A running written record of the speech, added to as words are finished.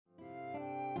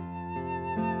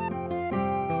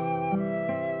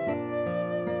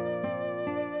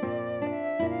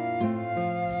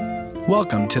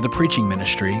Welcome to the preaching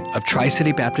ministry of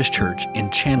Tri-City Baptist Church in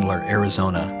Chandler,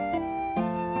 Arizona.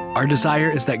 Our desire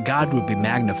is that God would be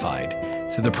magnified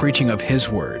through the preaching of His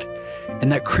Word, and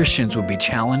that Christians would be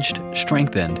challenged,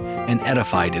 strengthened, and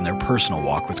edified in their personal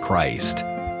walk with Christ.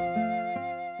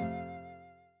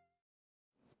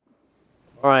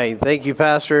 All right, thank you,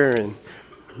 Pastor, and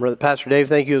Brother Pastor Dave,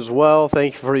 thank you as well.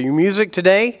 Thank you for your music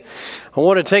today. I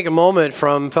want to take a moment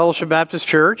from Fellowship Baptist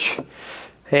Church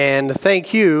and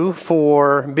thank you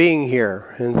for being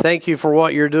here, and thank you for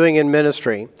what you're doing in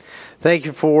ministry. Thank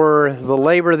you for the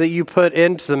labor that you put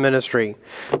into the ministry,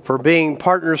 for being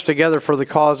partners together for the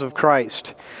cause of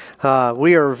Christ.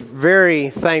 We are very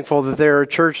thankful that there are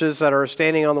churches that are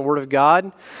standing on the Word of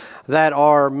God, that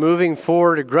are moving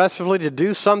forward aggressively to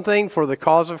do something for the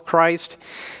cause of Christ.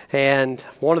 And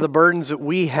one of the burdens that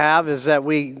we have is that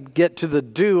we get to the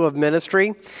do of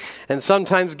ministry and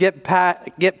sometimes get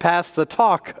past the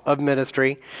talk of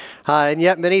ministry. And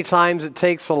yet many times it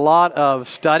takes a lot of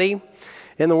study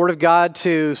in the Word of God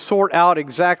to sort out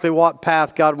exactly what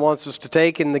path God wants us to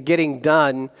take in the getting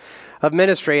done of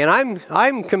ministry. And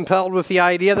I'm compelled with the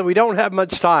idea that we don't have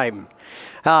much time.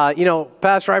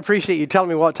 Pastor, I appreciate you telling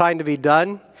me what time to be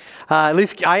done. At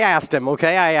least I asked him,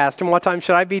 okay? I asked him, what time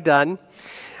should I be done?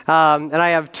 And I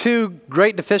have two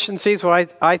great deficiencies,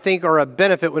 what I think are a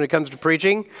benefit when it comes to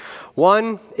preaching.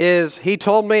 One is he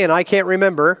told me and I can't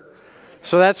remember,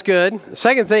 so that's good. The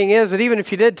second thing is that even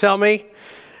if you did tell me,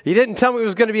 you didn't tell me it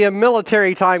was going to be a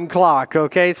military time clock,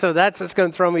 okay? So that's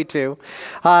going to throw me too.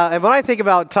 And when I think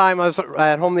about time, I was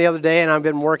at home the other day and I've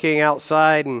been working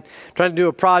outside and trying to do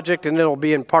a project, and it'll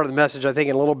be in part of the message, I think,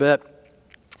 in a little bit.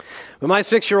 But my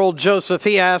 6-year-old Joseph,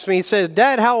 he asked me, he said,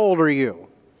 "Dad, how old are you?"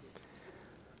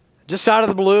 Just out of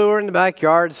the blue, we're in the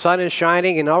backyard, the sun is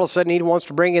shining, and all of a sudden he wants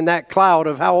to bring in that cloud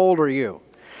of how old are you?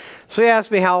 So he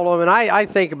asked me how old I am, and I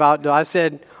think about it. I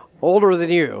said, older than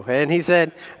you. And he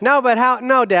said, no,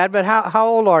 Dad, but how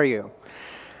old are you?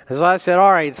 And so I said,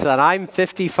 all right, son, I'm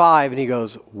 55. And he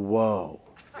goes, whoa.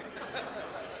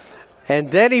 And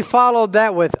then he followed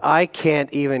that with, I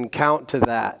can't even count to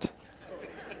that.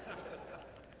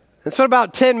 And so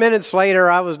about 10 minutes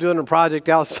later, I was doing a project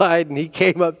outside, and he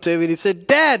came up to me and he said,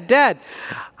 Dad,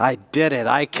 I did it.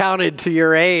 I counted to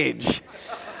your age.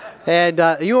 And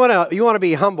you want to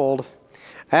be humbled.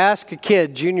 Ask a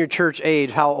kid, junior church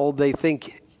age, how old they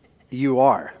think you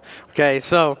are. Okay,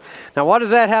 so now what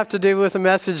does that have to do with the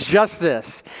message? Just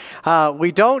this.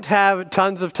 We don't have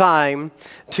tons of time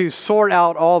to sort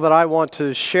out all that I want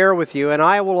to share with you, and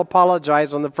I will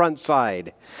apologize on the front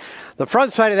side. The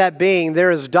front side of that being, there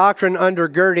is doctrine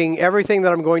undergirding everything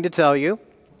that I'm going to tell you,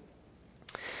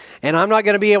 and I'm not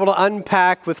going to be able to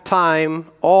unpack with time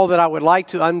all that I would like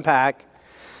to unpack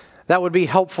that would be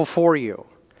helpful for you.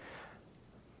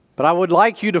 But I would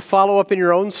like you to follow up in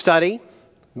your own study,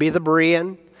 be the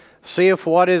Berean, see if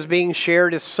what is being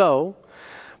shared is so.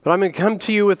 But I'm going to come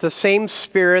to you with the same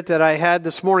spirit that I had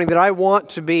this morning, that I want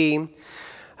to be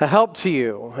a help to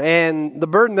you. And the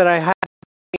burden that I had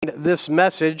in this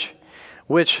message,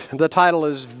 which the title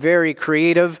is very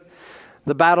creative,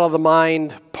 The Battle of the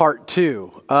Mind, Part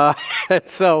 2.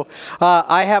 So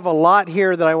I have a lot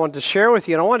here that I want to share with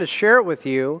you, and I want to share it with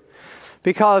you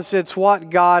because it's what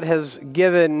God has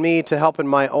given me to help in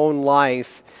my own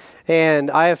life,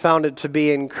 and I have found it to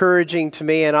be encouraging to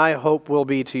me, and I hope will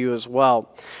be to you as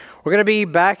well. We're going to be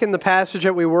back in the passage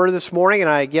that we were this morning, and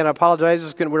I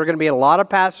apologize. We're going to be in a lot of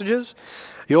passages.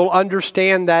 You'll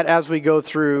understand that as we go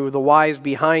through the whys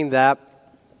behind that.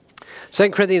 2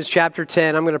 Corinthians chapter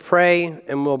 10, I'm going to pray,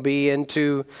 and we'll be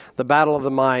into the battle of the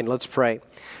mind. Let's pray.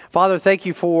 Father, thank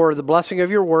you for the blessing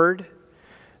of your word.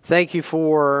 Thank you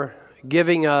for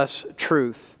giving us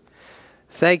truth.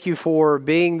 Thank you for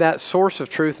being that source of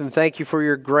truth, and thank you for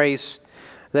your grace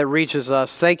that reaches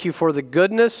us. Thank you for the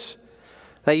goodness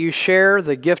that you share,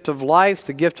 the gift of life,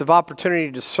 the gift of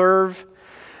opportunity to serve,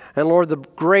 and Lord, the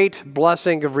great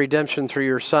blessing of redemption through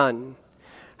your Son.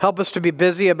 Help us to be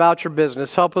busy about your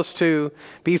business. Help us to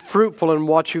be fruitful in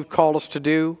what you've called us to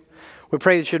do. We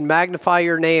pray that you'd magnify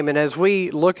your name, and as we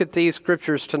look at these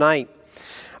scriptures tonight,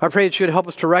 I pray that you would help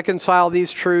us to reconcile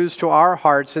these truths to our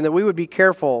hearts, and that we would be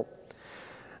careful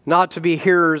not to be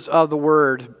hearers of the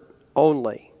word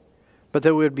only, but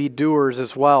that we would be doers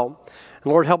as well.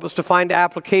 And Lord, help us to find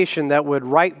application that would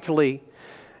rightfully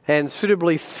and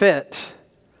suitably fit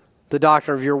the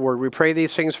doctrine of your word. We pray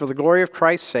these things for the glory of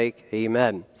Christ's sake.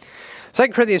 Amen. 2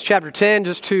 Corinthians chapter 10,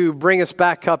 just to bring us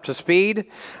back up to speed.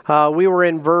 We were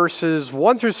in verses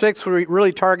 1 through 6. We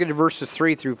really targeted verses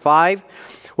 3 through 5.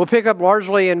 We'll pick up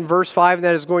largely in verse 5, and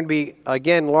that is going to be,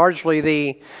 again, largely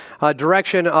the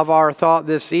direction of our thought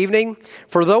this evening.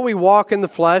 For though we walk in the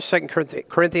flesh, 2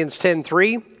 Corinthians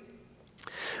 10:3,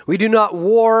 we do not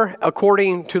war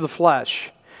according to the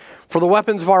flesh. For the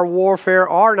weapons of our warfare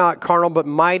are not carnal, but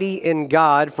mighty in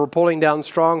God for pulling down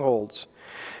strongholds,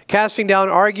 casting down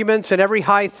arguments and every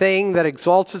high thing that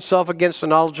exalts itself against the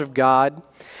knowledge of God,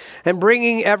 and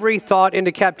bringing every thought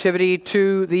into captivity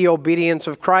to the obedience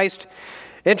of Christ.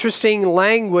 Interesting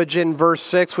language in verse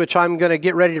 6, which I'm going to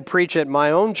get ready to preach at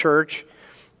my own church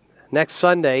next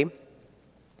Sunday.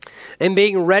 And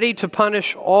being ready to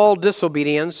punish all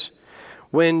disobedience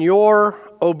when your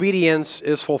obedience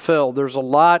is fulfilled. There's a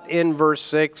lot in verse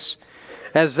 6,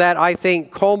 as that, I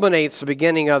think, culminates the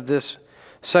beginning of this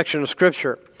section of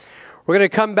Scripture. We're going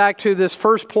to come back to this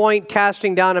first point,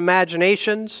 casting down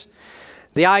imaginations,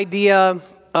 the idea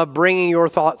of bringing your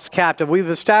thoughts captive. We've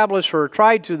established, or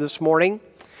tried to this morning,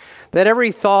 that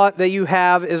every thought that you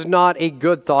have is not a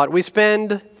good thought. We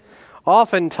spend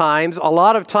oftentimes a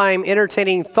lot of time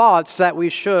entertaining thoughts that we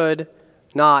should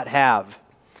not have.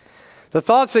 The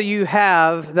thoughts that you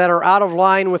have that are out of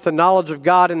line with the knowledge of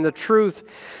God and the truth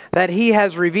that He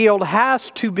has revealed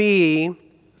has to be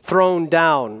thrown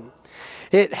down.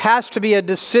 It has to be a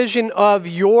decision of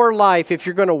your life, if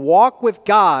you're going to walk with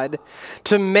God,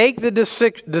 to make the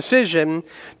decision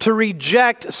to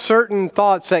reject certain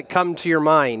thoughts that come to your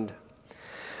mind.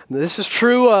 This is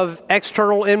true of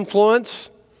external influence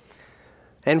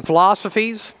and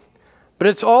philosophies, but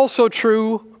it's also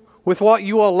true with what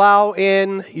you allow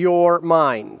in your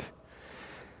mind.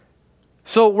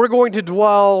 So we're going to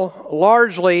dwell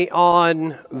largely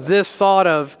on this thought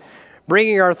of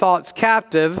bringing our thoughts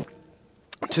captive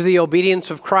to the obedience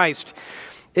of Christ.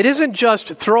 It isn't just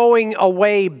throwing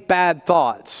away bad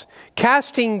thoughts.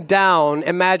 Casting down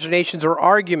imaginations or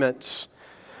arguments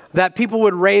that people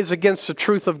would raise against the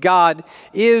truth of God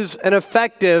is an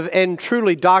effective and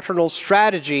truly doctrinal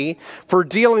strategy for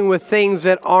dealing with things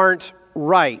that aren't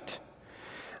right.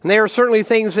 And there are certainly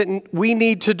things that we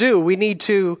need to do. We need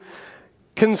to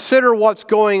consider what's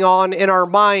going on in our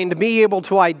mind, be able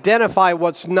to identify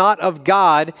what's not of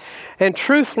God, and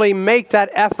truthfully make that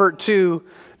effort to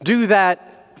do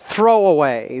that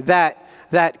throwaway,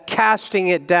 that casting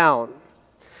it down.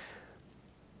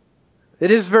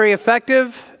 It is very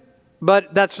effective,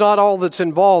 but that's not all that's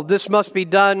involved. This must be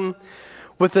done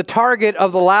with the target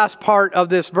of the last part of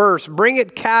this verse. Bring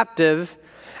it captive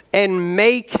and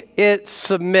make it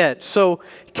submit. So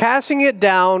casting it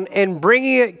down and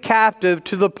bringing it captive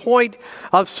to the point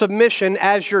of submission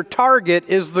as your target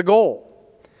is the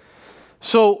goal.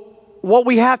 So what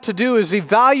we have to do is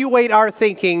evaluate our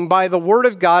thinking by the Word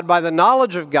of God, by the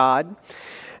knowledge of God.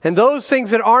 And those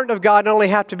things that aren't of God not only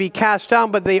have to be cast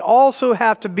down, but they also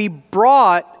have to be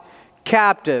brought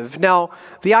captive. Now,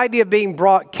 the idea of being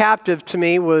brought captive to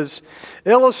me was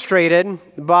illustrated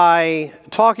by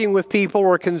talking with people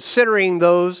or considering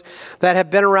those that have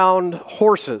been around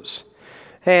horses.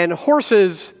 And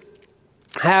horses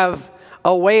have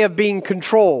a way of being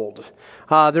controlled.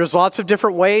 There's lots of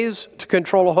different ways to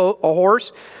control a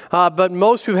horse, but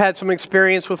most who've had some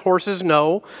experience with horses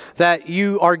know that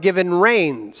you are given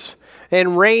reins,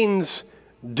 and reins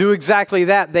do exactly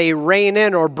that. They rein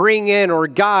in or bring in or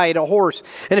guide a horse.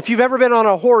 And if you've ever been on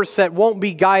a horse that won't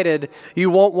be guided, you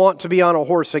won't want to be on a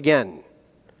horse again.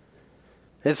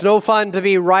 It's no fun to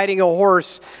be riding a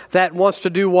horse that wants to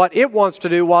do what it wants to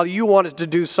do while you want it to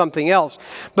do something else.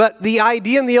 But the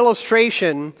idea and the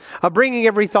illustration of bringing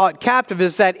every thought captive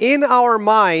is that in our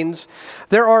minds,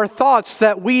 there are thoughts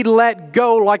that we let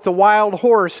go like the wild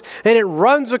horse, and it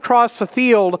runs across the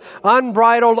field,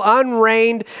 unbridled,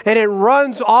 unreined, and it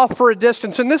runs off for a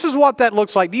distance. And this is what that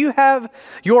looks like. Do you have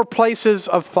your places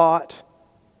of thought?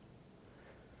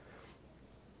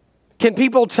 Can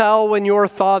people tell when your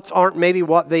thoughts aren't maybe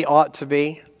what they ought to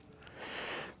be?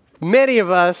 Many of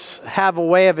us have a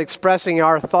way of expressing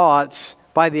our thoughts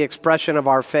by the expression of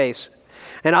our face.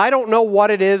 And I don't know what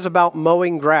it is about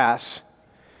mowing grass,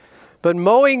 but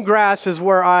mowing grass is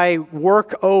where I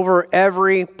work over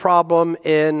every problem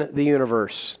in the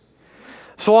universe.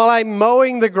 So while I'm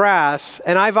mowing the grass,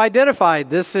 and I've identified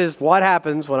this is what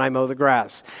happens when I mow the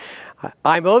grass.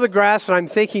 I mow the grass and I'm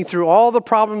thinking through all the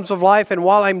problems of life, and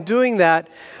while I'm doing that,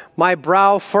 my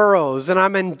brow furrows and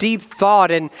I'm in deep thought,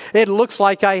 and it looks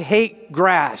like I hate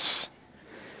grass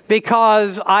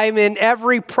because I'm in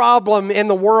every problem in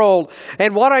the world.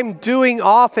 And what I'm doing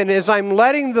often is I'm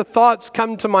letting the thoughts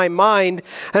come to my mind,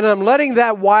 and I'm letting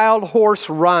that wild horse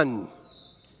run.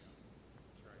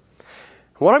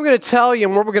 What I'm going to tell you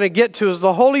and what we're going to get to is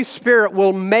the Holy Spirit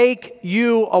will make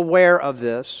you aware of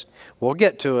this. We'll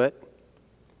get to it.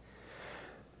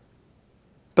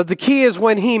 But the key is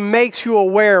when He makes you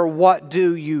aware, what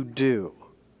do you do?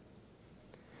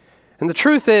 And the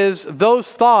truth is,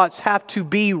 those thoughts have to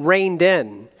be reined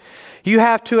in. You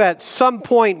have to, at some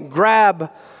point,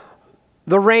 grab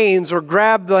the reins or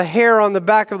grab the hair on the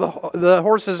back of the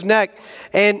horse's neck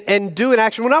and do an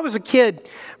action. When I was a kid,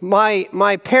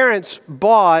 my parents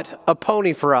bought a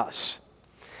pony for us.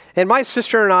 And my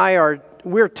sister and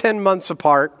we're 10 months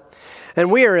apart,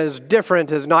 and we are as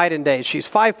different as night and day. She's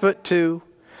 5'2".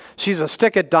 She's a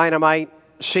stick of dynamite.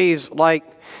 She's like,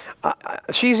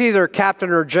 she's either captain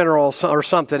or general or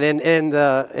something in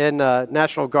the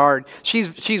National Guard.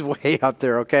 She's way up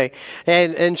there, okay?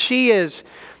 And she is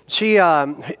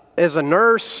a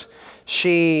nurse.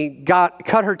 She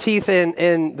cut her teeth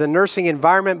in the nursing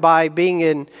environment by being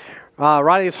in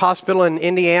Riley's Hospital in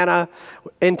Indiana,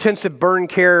 intensive burn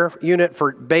care unit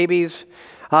for babies.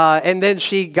 And then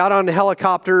she got on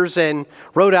helicopters and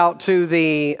rode out to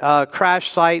the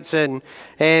crash sites and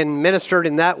ministered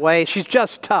in that way. She's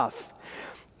just tough.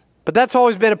 But that's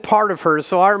always been a part of her.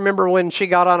 So I remember when she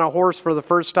got on a horse for the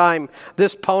first time,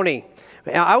 this pony.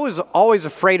 I was always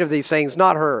afraid of these things,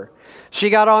 not her. She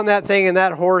got on that thing and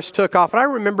that horse took off. And I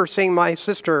remember seeing my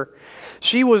sister.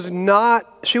 She was not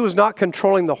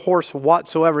controlling the horse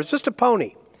whatsoever. It's just a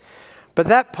pony. But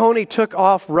that pony took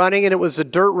off running, and it was a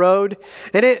dirt road,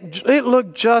 and it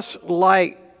looked just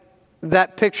like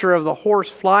that picture of the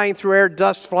horse flying through air,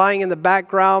 dust flying in the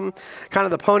background, kind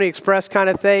of the Pony Express kind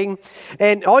of thing.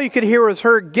 And all you could hear was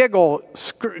her giggle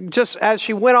just as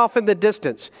she went off in the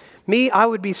distance. Me, I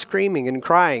would be screaming and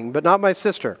crying, but not my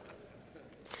sister.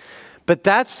 But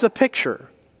that's the picture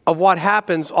of what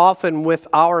happens often with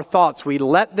our thoughts. We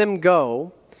let them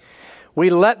go, we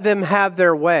let them have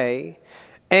their way,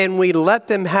 and we let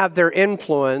them have their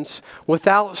influence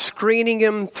without screening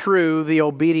them through the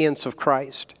obedience of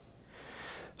Christ.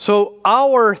 So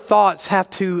our thoughts have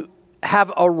to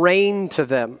have a rein to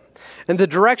them. And the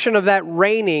direction of that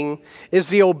reining is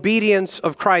the obedience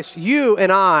of Christ. You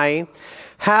and I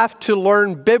have to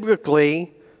learn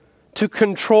biblically to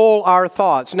control our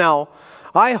thoughts. Now,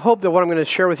 I hope that what I'm going to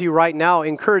share with you right now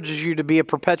encourages you to be a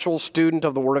perpetual student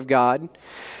of the Word of God.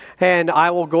 And I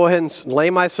will go ahead and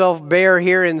lay myself bare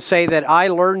here and say that I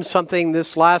learned something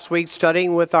this last week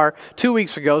 2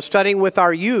 weeks ago, studying with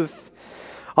our youth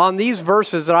on these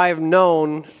verses that I have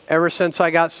known ever since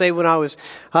I got saved when I was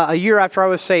a year after I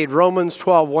was saved. Romans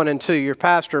 12, 1 and 2. Your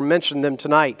pastor mentioned them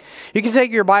tonight. You can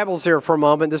take your Bibles there for a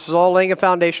moment. This is all laying a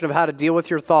foundation of how to deal with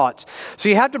your thoughts. So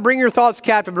you have to bring your thoughts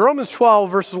captive. Romans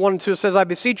 12, verses 1 and 2 says, I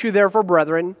beseech you therefore,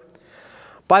 brethren,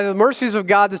 by the mercies of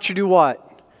God, that you do what?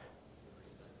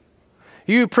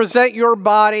 You present your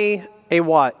body a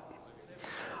what?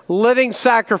 Living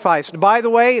sacrifice. By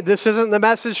the way, this isn't the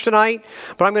message tonight,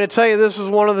 but I'm going to tell you this is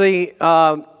one of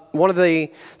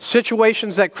the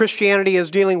situations that Christianity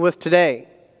is dealing with today,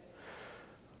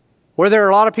 where there are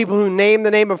a lot of people who name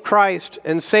the name of Christ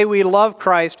and say we love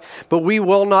Christ, but we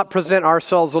will not present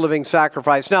ourselves a living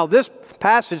sacrifice. Now, this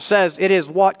passage says it is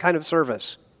what kind of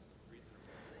service?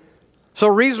 So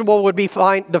reasonable would be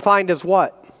defined as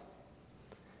what?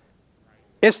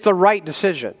 It's the right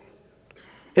decision.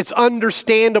 It's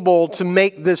understandable to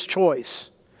make this choice.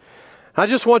 I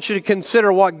just want you to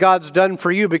consider what God's done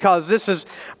for you, because this is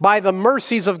by the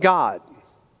mercies of God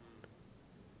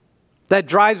that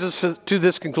drives us to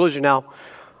this conclusion. Now,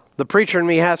 the preacher in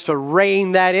me has to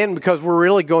rein that in because we're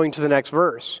really going to the next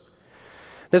verse.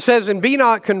 It says, and be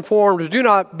not conformed, do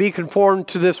not be conformed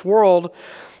to this world,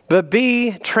 but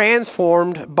be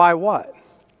transformed by what?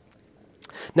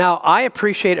 Now, I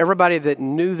appreciate everybody that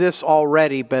knew this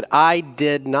already, but I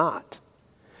did not.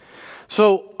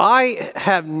 So I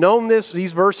have known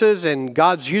these verses, and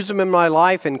God's used them in my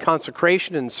life in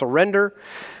consecration and surrender.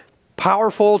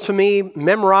 Powerful to me,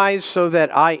 memorized so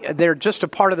that they're just a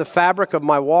part of the fabric of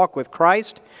my walk with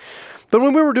Christ. But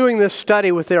when we were doing this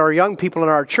study with our young people in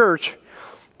our church,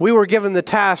 we were given the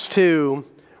task to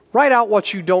write out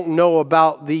what you don't know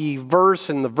about the verse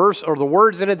or the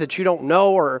words in it that you don't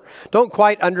know or don't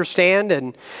quite understand.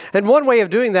 And one way of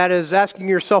doing that is asking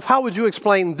yourself, how would you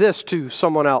explain this to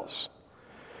someone else?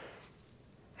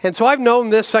 And so I've known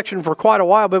this section for quite a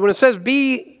while, but when it says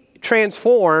be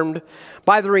transformed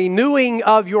by the renewing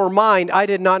of your mind, I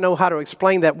did not know how to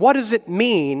explain that. What does it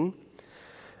mean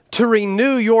to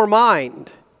renew your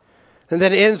mind? And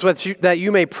then it ends with that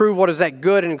you may prove what is that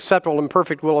good and acceptable and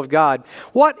perfect will of God.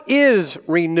 What is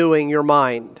renewing your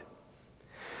mind?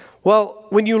 Well,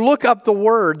 when you look up the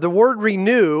word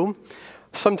renew,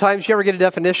 sometimes you ever get a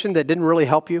definition that didn't really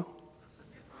help you?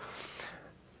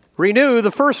 Renew, the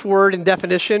first word in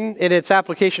definition in its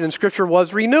application in Scripture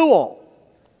was renewal.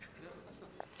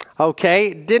 Okay,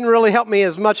 it didn't really help me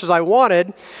as much as I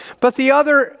wanted, but the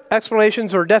other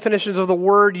explanations or definitions of the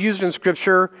word used in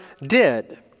Scripture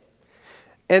did.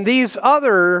 And these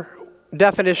other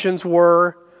definitions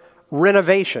were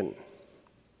renovation.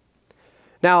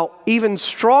 Now, even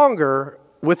stronger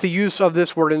with the use of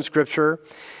this word in Scripture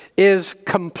is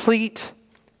complete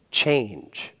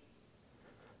change.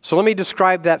 So let me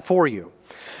describe that for you.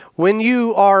 When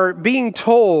you are being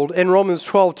told in Romans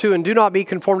 12:2, and do not be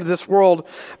conformed to this world,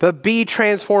 but be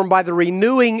transformed by the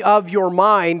renewing of your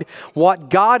mind, what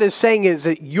God is saying is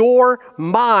that your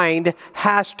mind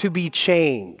has to be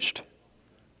changed.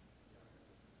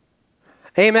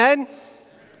 Amen?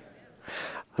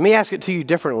 Let me ask it to you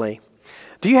differently.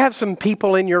 Do you have some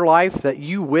people in your life that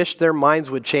you wish their minds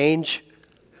would change?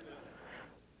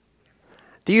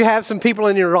 Do you have some people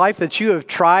in your life that you have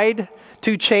tried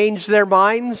to change their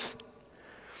minds?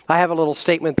 I have a little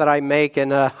statement that I make,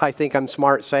 and I think I'm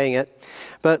smart saying it.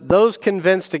 But those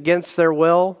convinced against their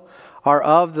will are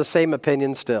of the same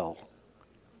opinion still.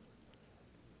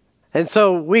 And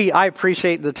so I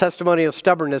appreciate the testimony of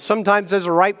stubbornness. Sometimes there's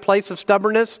a right place of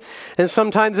stubbornness, and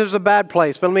sometimes there's a bad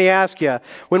place. But let me ask you,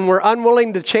 when we're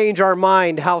unwilling to change our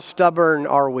mind, how stubborn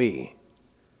are we?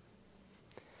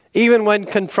 Even when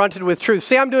confronted with truth.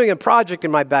 See, I'm doing a project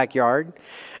in my backyard,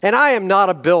 and I am not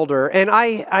a builder. And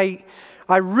I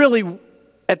really,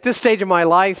 at this stage of my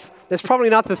life, it's probably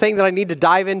not the thing that I need to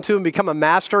dive into and become a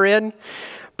master in.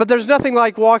 But there's nothing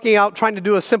like walking out trying to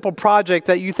do a simple project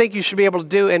that you think you should be able to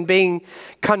do and being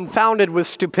confounded with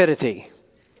stupidity.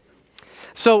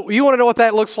 So you want to know what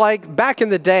that looks like? Back in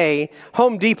the day,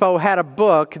 Home Depot had a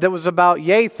book that was about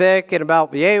yay thick and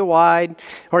about yay wide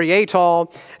or yay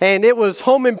tall. And it was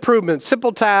home improvement,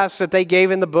 simple tasks that they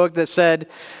gave in the book that said,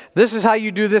 this is how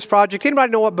you do this project.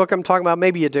 Anybody know what book I'm talking about?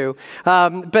 Maybe you do.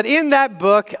 But in that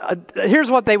book,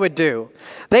 here's what they would do.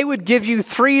 They would give you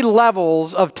 3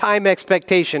 levels of time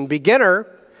expectation: beginner,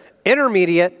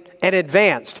 intermediate, and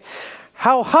advanced.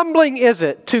 How humbling is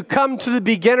it to come to the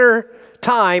beginner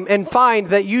time and find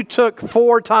that you took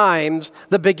 4 times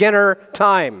the beginner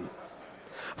time?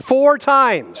 4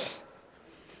 times.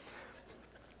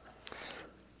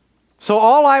 So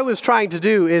all I was trying to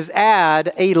do is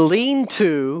add a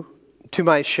lean-to to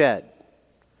my shed.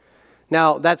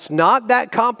 Now, that's not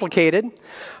that complicated,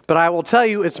 but I will tell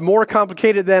you it's more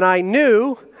complicated than I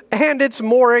knew, and it's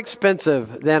more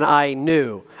expensive than I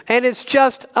knew. And it's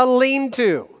just a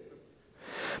lean-to.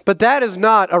 But that is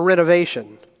not a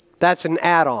renovation. That's an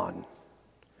add-on.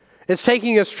 It's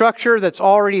taking a structure that's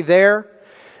already there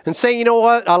and saying, you know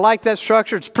what, I like that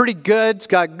structure. It's pretty good. It's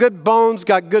got good bones,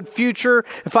 got good future.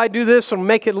 If I do this, it'll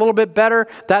make it a little bit better.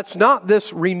 That's not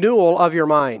this renewal of your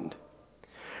mind.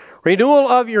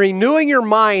 Renewing your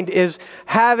mind is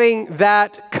having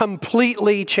that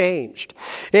completely changed.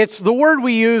 It's the word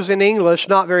we use in English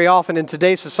not very often in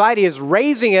today's society is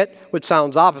raising it, which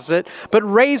sounds opposite, but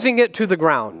raising it to the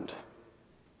ground.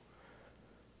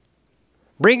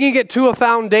 Bringing it to a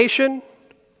foundation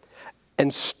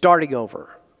and starting over.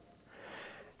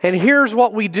 And here's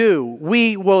what we do.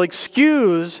 We will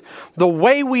excuse the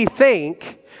way we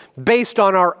think based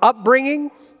on our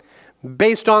upbringing,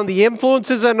 based on the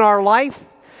influences in our life,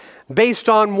 based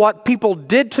on what people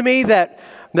did to me that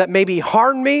maybe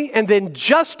harmed me, and then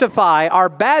justify our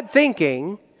bad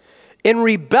thinking in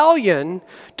rebellion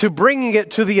to bringing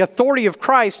it to the authority of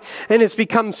Christ. And it's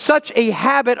become such a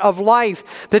habit of life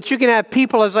that you can have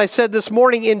people, as I said this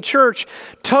morning in church,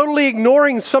 totally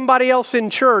ignoring somebody else in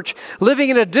church,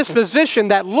 living in a disposition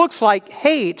that looks like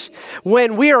hate,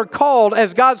 when we are called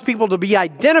as God's people to be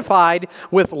identified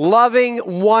with loving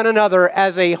one another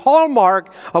as a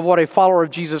hallmark of what a follower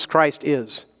of Jesus Christ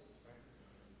is.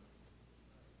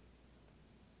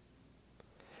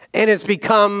 And it's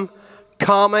become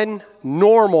common,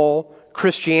 normal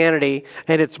Christianity,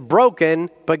 and it's broken,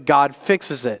 but God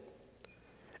fixes it.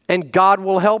 And God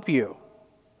will help you.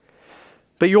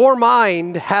 But your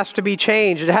mind has to be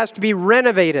changed. It has to be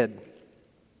renovated.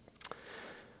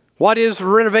 What is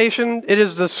renovation? It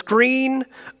is the screen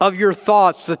of your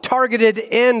thoughts, the targeted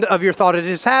end of your thought. It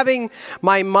is having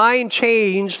my mind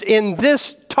changed in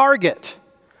this target.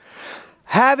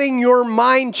 Having your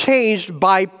mind changed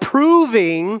by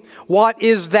proving what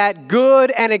is that good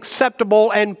and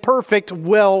acceptable and perfect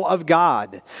will of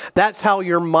God. That's how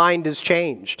your mind is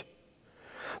changed.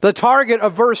 The target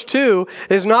of verse 2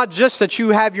 is not just that you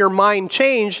have your mind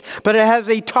changed, but it has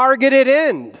a targeted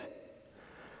end.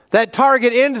 That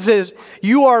target ends is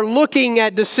you are looking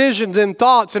at decisions and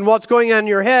thoughts and what's going on in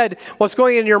your head, what's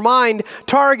going on in your mind,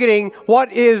 targeting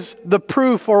what is the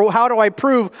proof, or how do I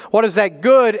prove what is that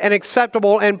good and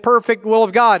acceptable and perfect will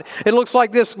of God. It looks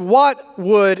like this. What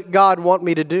would God want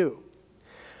me to do?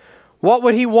 What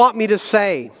would He want me to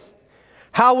say?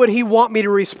 How would He want me to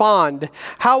respond?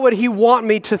 How would He want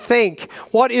me to think?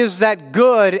 What is that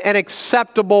good and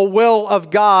acceptable will of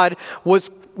God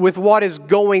with what is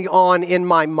going on in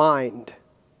my mind?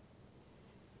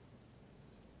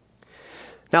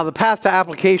 Now, the path to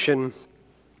application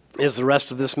is the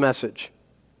rest of this message.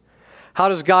 How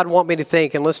does God want me to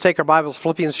think? And let's take our Bibles,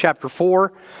 Philippians chapter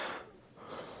 4.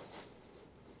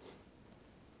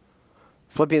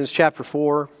 Philippians chapter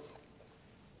 4.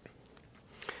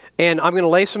 And I'm going to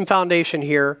lay some foundation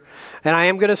here, and I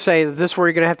am going to say that this is where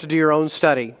you're going to have to do your own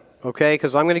study, okay?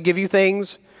 Because I'm going to give you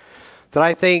things that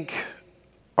I think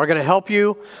are going to help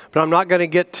you, but I'm not going to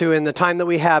get to, in the time that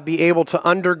we have, be able to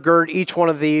undergird each one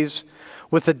of these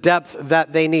with the depth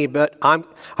that they need. But I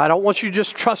don't want you to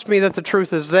just trust me that the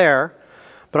truth is there,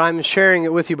 but I'm sharing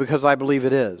it with you because I believe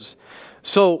it is.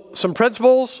 So, some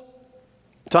principles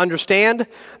to understand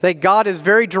that God is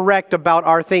very direct about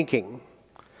our thinking.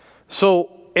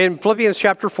 So, in Philippians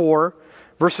chapter 4,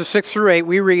 verses 6 through 8,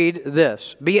 we read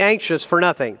this: "Be anxious for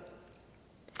nothing,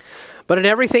 but in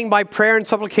everything by prayer and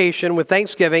supplication with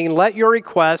thanksgiving, let your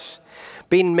requests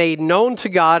be made known to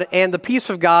God, and the peace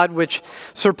of God, which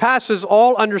surpasses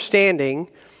all understanding,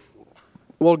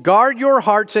 will guard your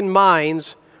hearts and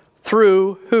minds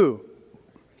through" who?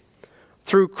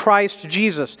 Through Christ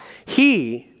Jesus.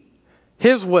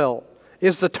 His will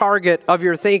is the target of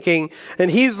your thinking, and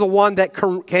He's the one that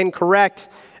can correct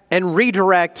and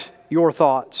redirect your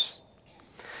thoughts.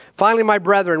 "Finally, my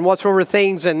brethren, whatsoever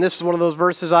things," and this is one of those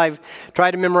verses I've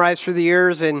tried to memorize through the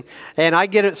years, and I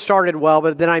get it started well,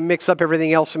 but then I mix up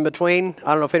everything else in between.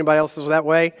 I don't know if anybody else is that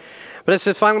way. But it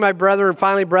says, "Finally, my brethren,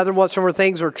 whatsoever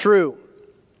things are true,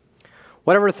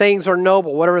 whatever things are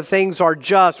noble, whatever things are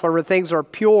just, whatever things are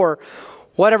pure,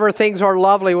 whatever things are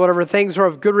lovely, whatever things are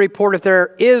of good report, if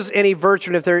there is any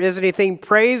virtue, if there is anything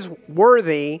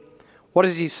praiseworthy," what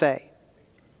does he say?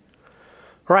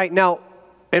 Right, now,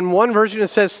 in one version it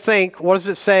says think. What does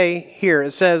it say here?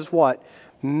 It says what?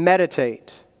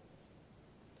 Meditate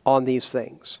on these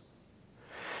things.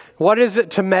 What is it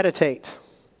to meditate?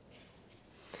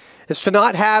 It's to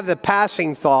not have the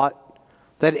passing thought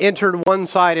that entered one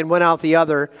side and went out the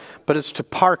other, but it's to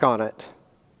park on it.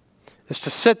 It's to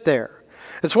sit there.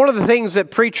 It's one of the things that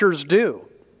preachers do.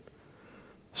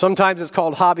 Sometimes it's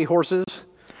called hobby horses,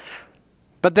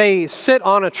 but they sit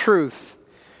on a truth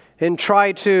and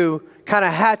try to kind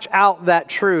of hatch out that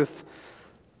truth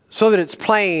so that it's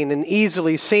plain and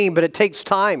easily seen, but it takes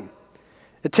time.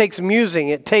 It takes musing,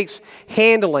 it takes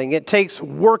handling, it takes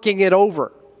working it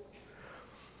over.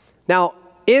 Now,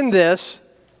 in this,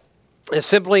 is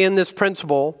simply in this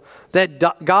principle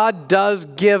that God does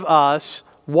give us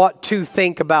what to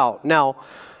think about. Now,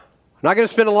 I'm not going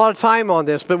to spend a lot of time on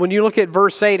this, but when you look at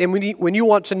verse 8, and when you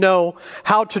want to know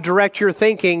how to direct your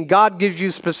thinking, God gives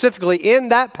you specifically in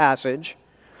that passage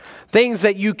things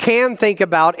that you can think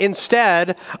about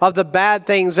instead of the bad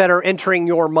things that are entering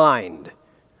your mind.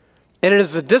 And it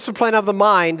is the discipline of the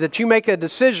mind that you make a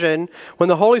decision when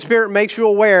the Holy Spirit makes you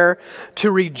aware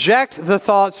to reject the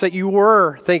thoughts that you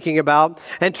were thinking about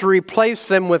and to replace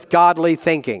them with godly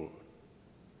thinking.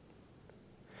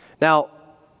 Now,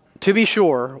 to be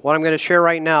sure, what I'm going to share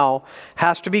right now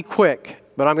has to be quick,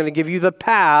 but I'm going to give you the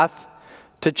path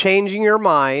to changing your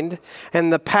mind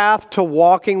and the path to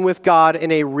walking with God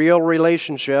in a real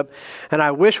relationship. And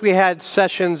I wish we had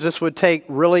sessions. This would take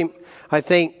really, I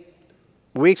think,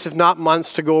 weeks, if not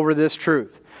months, to go over this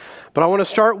truth. But I want to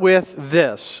start with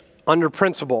this under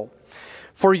principle.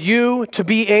 For you to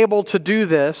be able to do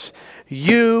this,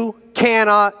 you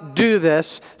cannot do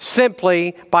this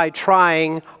simply by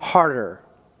trying harder.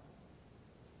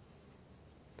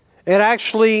 It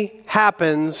actually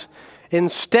happens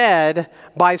instead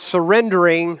by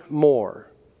surrendering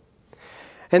more.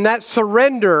 And that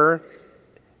surrender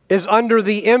is under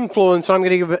the influence, I'm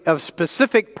going to give a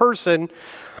specific person.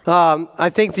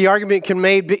 I think the argument can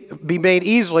be made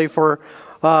easily for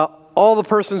all the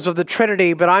persons of the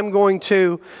Trinity, but I'm going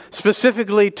to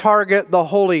specifically target the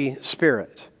Holy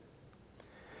Spirit.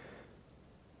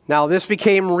 Now, this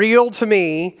became real to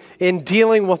me in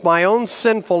dealing with my own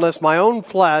sinfulness, my own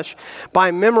flesh,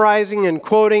 by memorizing and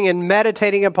quoting and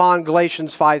meditating upon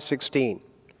Galatians 5:16.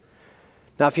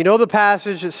 Now, if you know the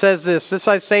passage, it says this: "This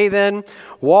I say then,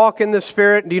 walk in the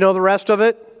Spirit." Do you know the rest of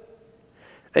it?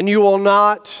 "And you will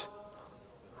not,"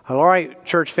 All right,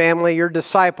 church family, you're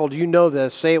discipled. You know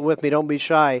this. Say it with me. Don't be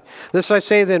shy. This I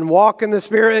say then, walk in the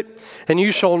Spirit, and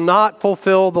you shall not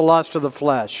fulfill the lust of the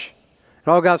flesh.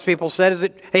 And all God's people said, is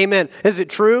it, amen. Is it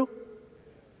true?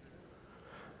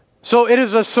 So it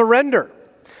is a surrender.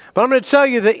 But I'm going to tell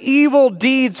you, the evil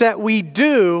deeds that we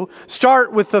do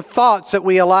start with the thoughts that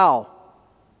we allow.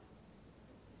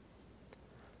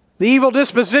 The evil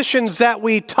dispositions that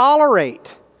we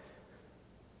tolerate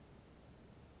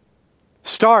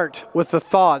start with the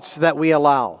thoughts that we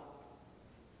allow.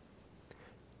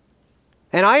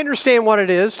 And I understand what it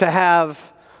is to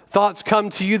have thoughts come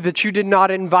to you that you did not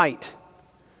invite.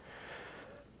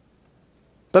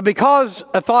 But because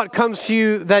a thought comes to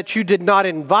you that you did not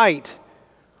invite,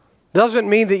 doesn't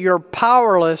mean that you're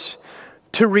powerless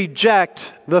to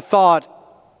reject the thought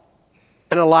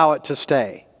and allow it to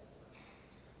stay.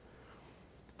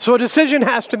 So a decision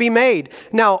has to be made.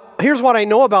 Now, here's what I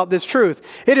know about this truth.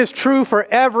 It is true for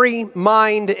every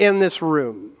mind in this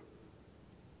room.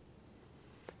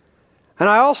 And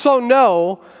I also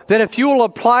know that if you will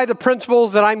apply the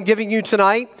principles that I'm giving you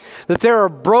tonight, that there are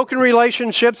broken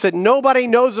relationships that nobody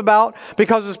knows about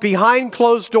because it's behind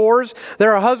closed doors.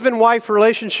 There are husband-wife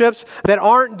relationships that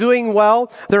aren't doing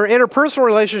well. There are interpersonal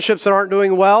relationships that aren't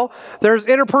doing well. There's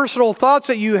interpersonal thoughts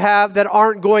that you have that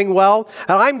aren't going well.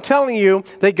 And I'm telling you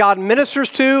that God ministers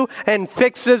to and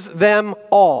fixes them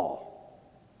all.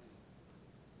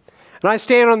 And I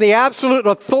stand on the absolute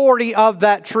authority of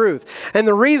that truth. And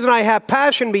the reason I have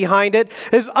passion behind it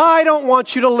is I don't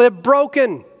want you to live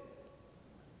broken.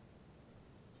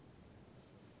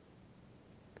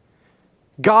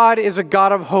 God is a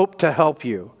God of hope to help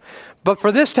you. But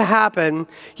for this to happen,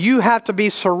 you have to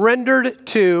be surrendered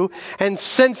to and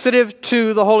sensitive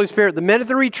to the Holy Spirit. The men at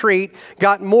the retreat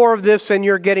got more of this than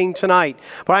you're getting tonight.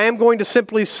 But I am going to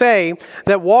simply say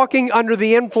that walking under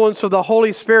the influence of the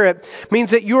Holy Spirit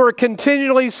means that you are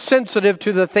continually sensitive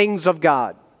to the things of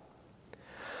God.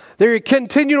 They're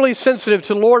continually sensitive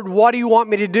to, Lord, what do you want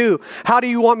me to do? How do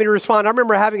you want me to respond? I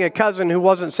remember having a cousin who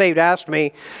wasn't saved asked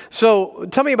me, so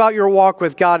tell me about your walk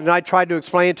with God. And I tried to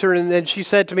explain it to her, and then she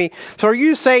said to me, so are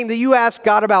you saying that you ask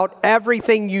God about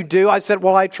everything you do? I said,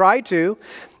 well, I try to.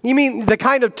 You mean the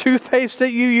kind of toothpaste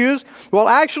that you use? Well,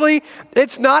 actually,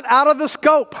 it's not out of the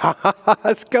scope.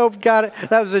 Scope, got it.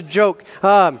 That was a joke.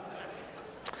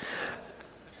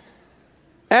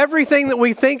 Everything that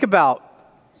we think about,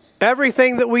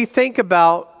 everything that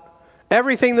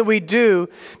we do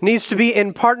needs to be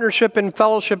in partnership and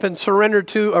fellowship and surrender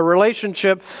to a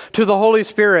relationship to the Holy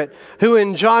Spirit, who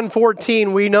in John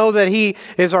 14, we know that He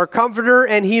is our comforter,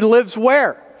 and He lives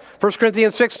where? 1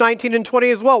 Corinthians 6, 19 and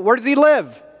 20 as well. Where does He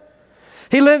live?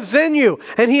 He lives in you,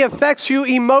 and He affects you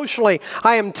emotionally.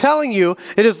 I am telling you,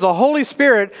 it is the Holy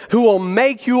Spirit who will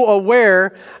make you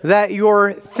aware that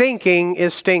your thinking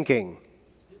is stinking.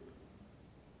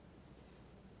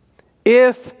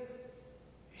 If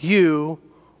you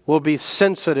will be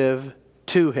sensitive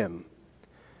to Him.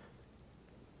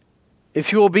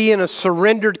 If you will be in a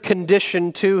surrendered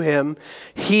condition to Him,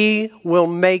 He will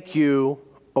make you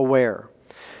aware.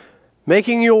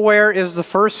 Making you aware is the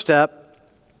first step,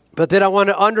 but then I want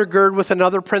to undergird with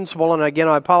another principle, and again,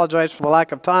 I apologize for the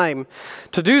lack of time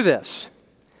to do this.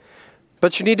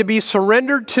 But you need to be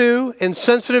surrendered to and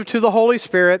sensitive to the Holy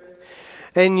Spirit.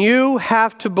 And you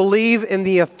have to believe in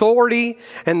the authority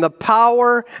and the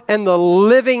power and the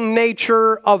living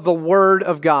nature of the Word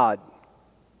of God.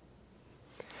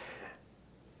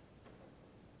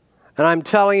 And I'm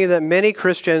telling you that many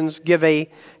Christians give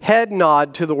a head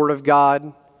nod to the Word of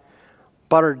God,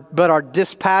 but are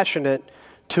dispassionate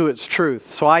to its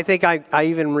truth. So I think I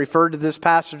even referred to this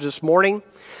passage this morning.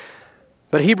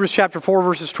 But Hebrews chapter 4,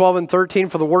 verses 12 and 13,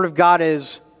 for the Word of God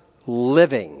is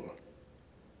living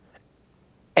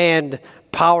and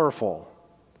powerful,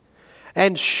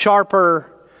 and sharper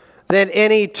than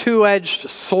any two-edged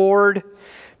sword,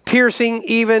 piercing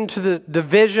even to the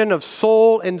division of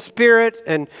soul and spirit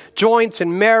and joints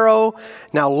and marrow.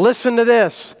 Now listen to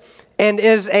this. And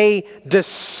is a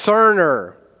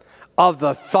discerner of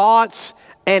the thoughts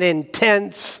and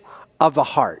intents of the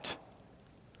heart.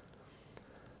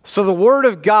 So the Word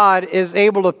of God is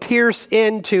able to pierce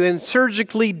into and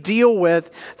surgically deal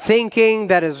with thinking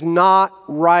that is not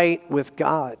right with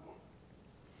God.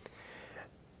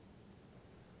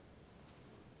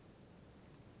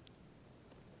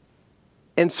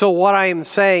 And so what I am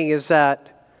saying is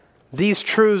that these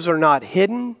truths are not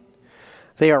hidden.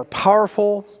 They are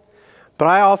powerful. But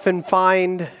I often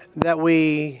find that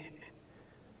we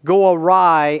go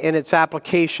awry in its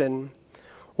application,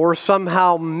 or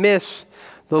somehow miss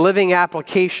the living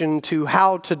application to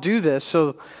how to do this.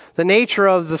 So the nature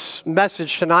of this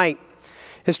message tonight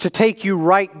is to take you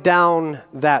right down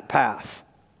that path.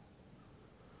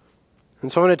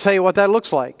 And so I'm going to tell you what that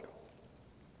looks like.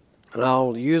 And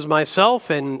I'll use myself,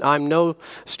 and I'm no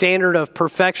standard of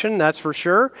perfection, that's for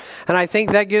sure. And I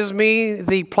think that gives me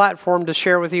the platform to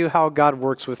share with you how God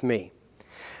works with me.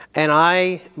 And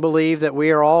I believe that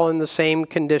we are all in the same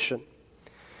condition.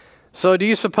 So do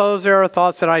you suppose there are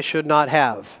thoughts that I should not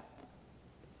have?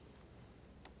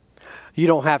 You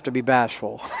don't have to be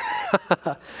bashful.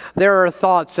 There are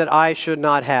thoughts that I should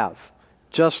not have,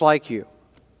 just like you.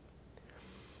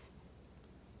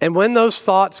 And when those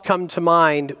thoughts come to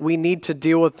mind, we need to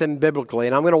deal with them biblically.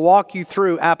 And I'm going to walk you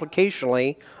through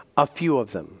applicationally a few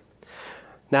of them.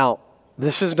 Now,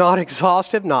 this is not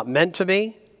exhaustive, not meant to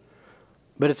be,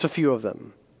 but it's a few of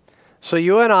them. So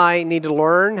you and I need to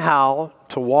learn how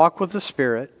to walk with the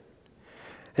Spirit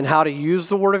and how to use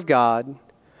the Word of God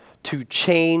to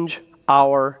change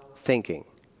our thinking.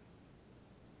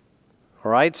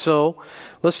 All right, so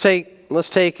let's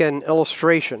take an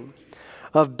illustration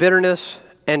of bitterness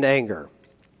and anger.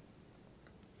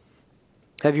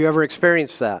 Have you ever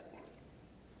experienced that?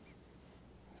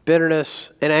 Bitterness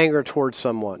and anger towards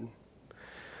someone.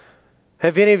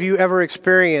 Have any of you ever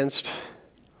experienced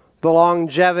the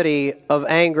longevity of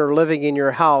anger living in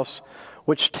your house,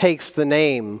 which takes the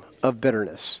name of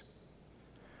bitterness?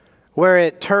 Where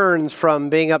it turns from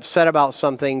being upset about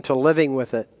something to living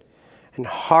with it and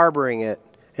harboring it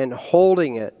and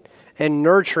holding it and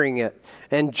nurturing it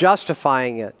and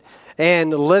justifying it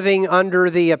and living under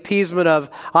the appeasement of,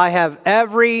 I have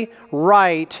every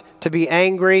right to be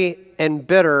angry and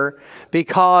bitter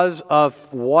because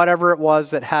of whatever it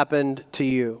was that happened to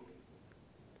you.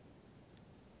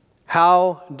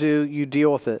 How do you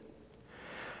deal with it?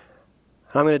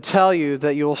 I'm going to tell you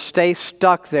that you'll stay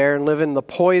stuck there and live in the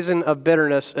poison of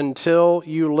bitterness until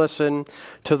you listen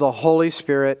to the Holy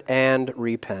Spirit and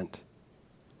repent.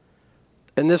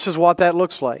 And this is what that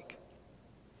looks like.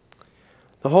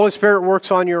 The Holy Spirit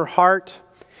works on your heart,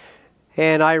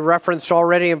 and I referenced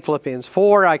already in Philippians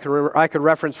 4. I could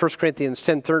reference 1 Corinthians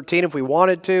 10:13 if we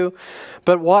wanted to.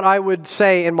 But what I would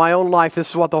say in my own life, this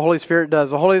is what the Holy Spirit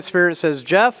does. The Holy Spirit says,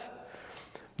 Jeff,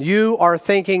 you are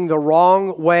thinking the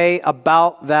wrong way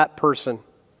about that person.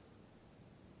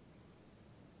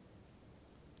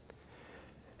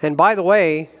 And by the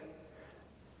way,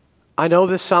 I know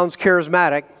this sounds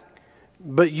charismatic,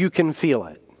 but you can feel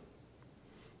it.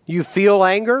 You feel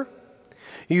anger.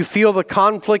 You feel the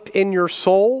conflict in your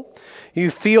soul. You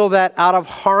feel that out of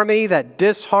harmony, that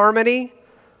disharmony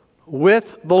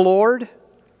with the Lord.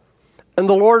 And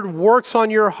the Lord works on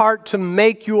your heart to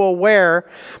make you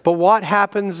aware, but what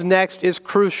happens next is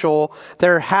crucial.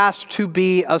 There has to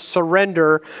be a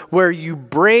surrender where you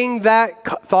bring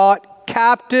that thought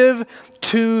captive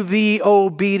to the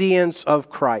obedience of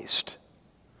Christ.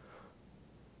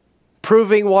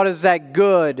 Proving what is that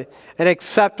good and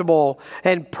acceptable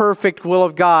and perfect will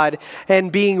of God,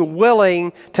 and being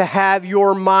willing to have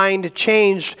your mind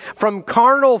changed from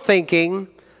carnal thinking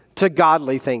to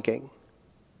godly thinking.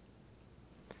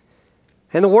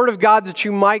 And the Word of God that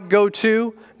you might go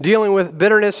to, dealing with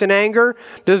bitterness and anger,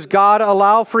 does God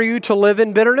allow for you to live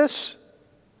in bitterness?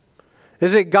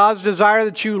 Is it God's desire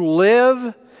that you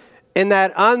live in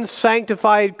that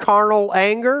unsanctified carnal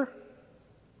anger?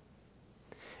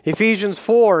 Ephesians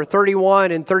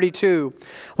 4:31 and 32.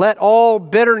 Let all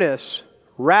bitterness,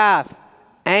 wrath,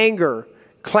 anger,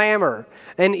 clamor,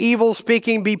 and evil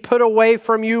speaking be put away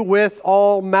from you with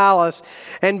all malice,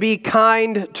 and be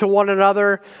kind to one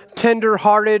another,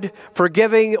 tender-hearted,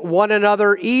 forgiving one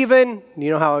another, even, you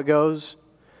know how it goes,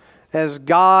 as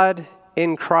God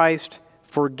in Christ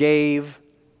forgave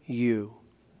you.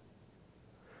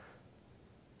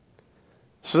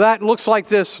 So that looks like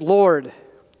this. Lord,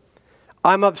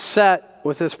 I'm upset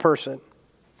with this person.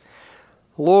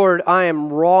 Lord, I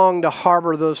am wrong to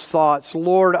harbor those thoughts.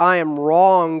 Lord, I am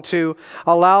wrong to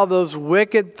allow those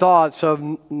wicked thoughts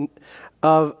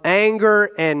of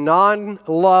anger and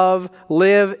non-love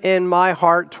live in my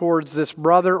heart towards this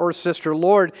brother or sister.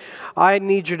 Lord, I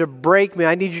need you to break me.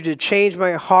 I need you to change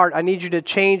my heart. I need you to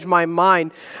change my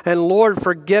mind. And Lord,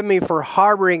 forgive me for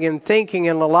harboring and thinking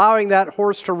and allowing that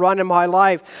horse to run in my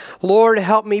life. Lord,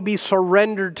 help me be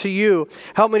surrendered to you.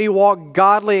 Help me to walk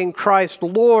godly in Christ.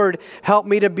 Lord, help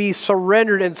me to be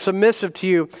surrendered and submissive to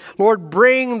you. Lord,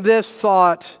 bring this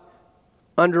thought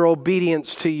under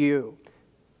obedience to you.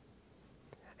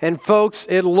 And folks,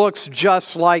 it looks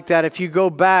just like that. If you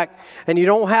go back, and you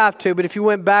don't have to, but if you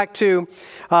went back to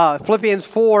Philippians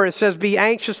 4, it says, be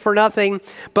anxious for nothing,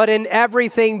 but in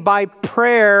everything by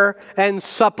prayer and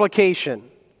supplication.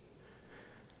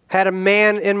 Had a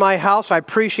man in my house. I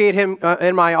appreciate him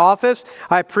in my office.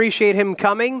 I appreciate him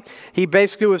coming. He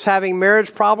basically was having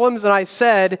marriage problems, and I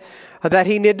said that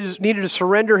he needed to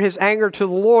surrender his anger to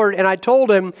the Lord. And I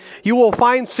told him, you will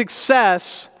find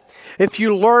success if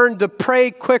you learn to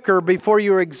pray quicker before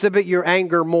you exhibit your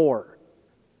anger more.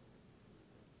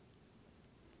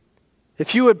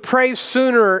 If you would pray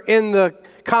sooner in the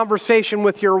conversation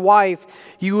with your wife,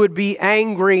 you would be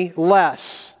angry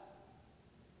less.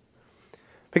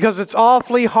 Because it's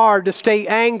awfully hard to stay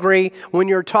angry when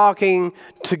you're talking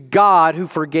to God who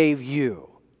forgave you.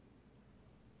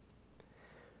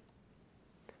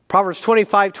 Proverbs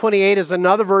 25:28 is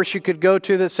another verse you could go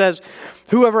to that says,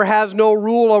 whoever has no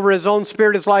rule over his own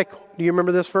spirit is like, do you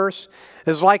remember this verse?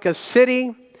 Is like a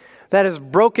city that is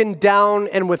broken down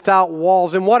and without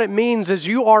walls. And what it means is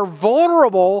you are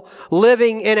vulnerable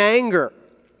living in anger.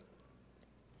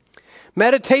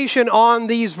 Meditation on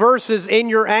these verses in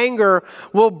your anger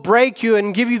will break you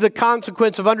and give you the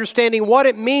consequence of understanding what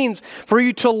it means for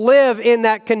you to live in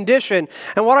that condition.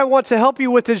 And what I want to help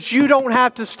you with is you don't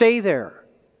have to stay there.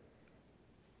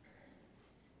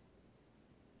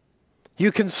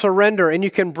 You can surrender and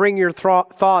you can bring your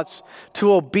thoughts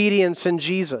to obedience in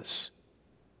Jesus.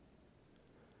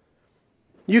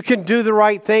 You can do the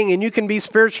right thing and you can be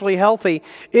spiritually healthy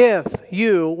if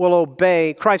you will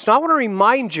obey Christ. Now I want to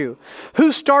remind you,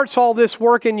 who starts all this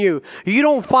work in you? You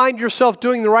don't find yourself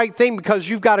doing the right thing because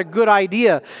you've got a good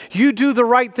idea. You do the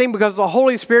right thing because the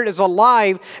Holy Spirit is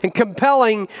alive and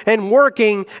compelling and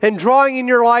working and drawing in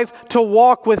your life to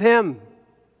walk with Him.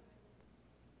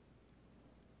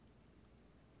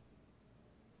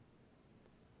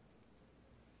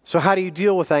 So how do you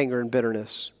deal with anger and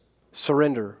bitterness?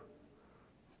 Surrender,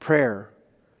 prayer,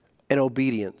 and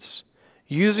obedience.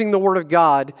 Using the Word of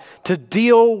God to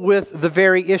deal with the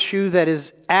very issue that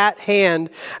is at hand.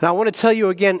 And I want to tell you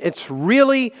again, it's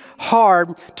really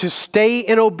hard to stay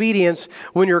in obedience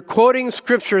when you're quoting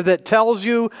Scripture that tells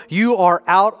you you are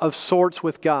out of sorts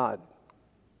with God.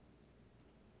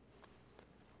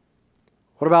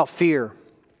 What about fear?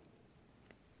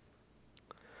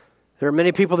 There are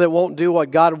many people that won't do what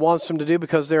God wants them to do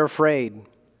because they're afraid.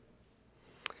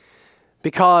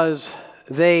 Because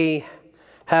they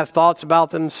have thoughts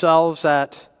about themselves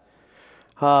that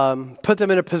put them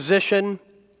in a position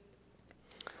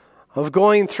of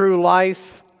going through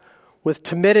life with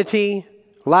timidity,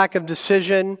 lack of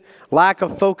decision, lack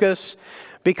of focus,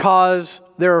 because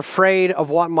they're afraid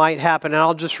of what might happen. And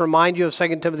I'll just remind you of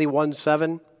 2 Timothy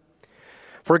 1:7.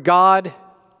 For God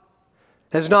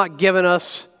has not given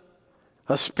us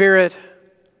a spirit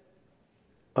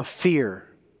of fear,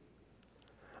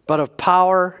 but of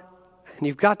power, and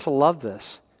you've got to love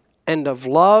this, and of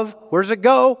love, where's it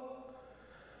go?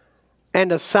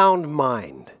 And a sound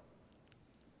mind.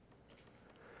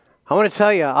 I want to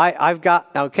tell you, I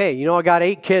got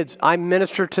 8 kids. I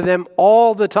minister to them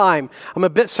all the time. I'm a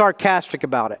bit sarcastic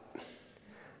about it.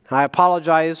 I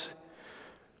apologize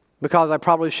because I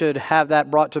probably should have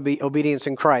that brought to be obedience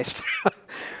in Christ.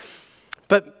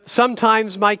 But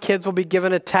sometimes my kids will be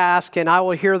given a task and I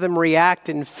will hear them react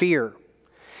in fear.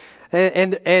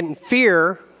 And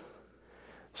fear,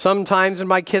 sometimes, and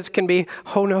my kids can be,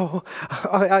 oh no,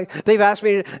 they've asked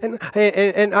me, and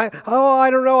I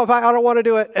don't know if I don't want to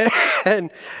do it.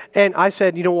 and I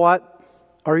said, you know what?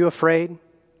 Are you afraid? And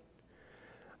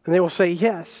they will say,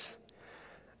 yes.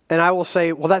 And I will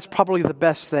say, well, that's probably the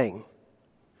best thing.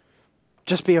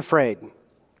 Just be afraid.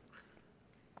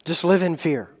 Just live in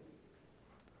fear.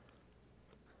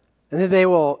 And then they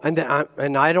will, and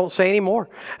I don't say any more.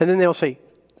 And then they'll say,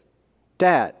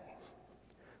 Dad,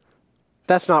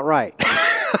 that's not right.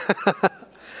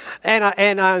 and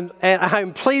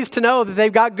I'm pleased to know that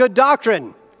they've got good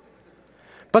doctrine,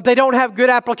 but they don't have good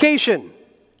application.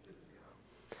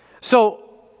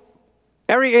 So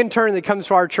every intern that comes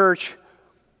to our church,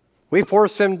 we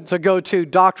force them to go to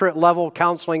doctorate level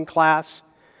counseling class,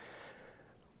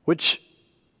 which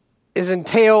is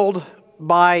entailed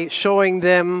by showing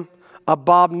them a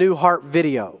Bob Newhart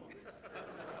video.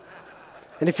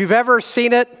 And if you've ever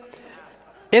seen it,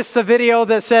 it's the video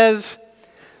that says,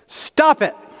 stop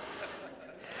it.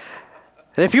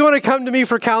 And if you want to come to me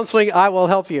for counseling, I will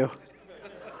help you.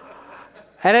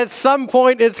 And at some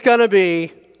point, it's going to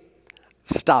be,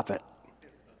 stop it.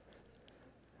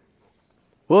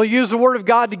 We'll use the Word of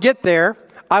God to get there.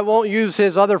 I won't use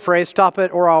his other phrase, stop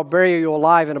it, or I'll bury you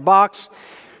alive in a box.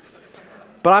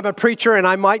 But I'm a preacher and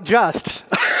I might just.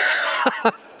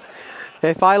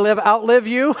 If I outlive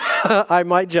you, I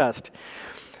might just.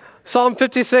 Psalm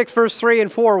 56, verse 3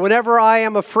 and 4. Whenever I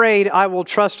am afraid, I will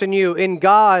trust in you. In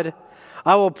God,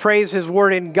 I will praise His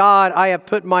word. In God I have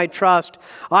put my trust.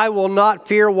 I will not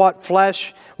fear what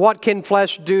can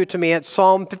flesh do to me. At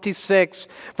Psalm 56,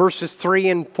 verses 3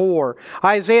 and 4.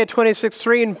 Isaiah 26,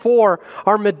 3 and 4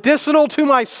 are medicinal to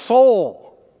my soul.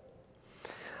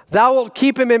 Thou wilt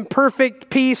keep him in perfect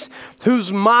peace, whose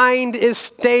mind is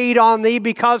stayed on thee,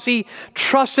 because he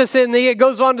trusteth in thee. It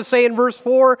goes on to say in verse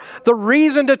 4, the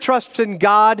reason to trust in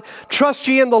God, trust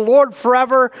ye in the Lord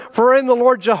forever, for in the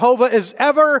Lord Jehovah is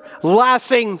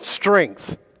everlasting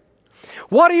strength.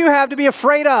 What do you have to be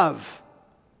afraid of?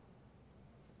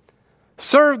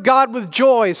 Serve God with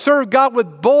joy. Serve God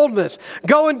with boldness.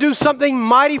 Go and do something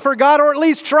mighty for God, or at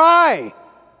least try.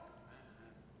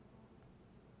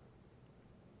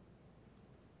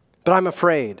 But I'm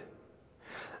afraid.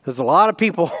 There's a lot of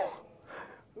people.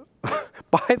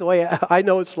 By the way, I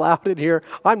know it's loud in here.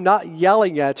 I'm not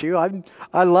yelling at you.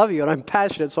 I love you and I'm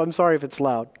passionate, so I'm sorry if it's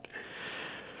loud.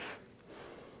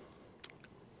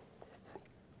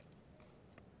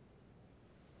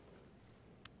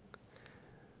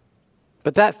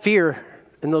 But that fear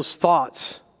and those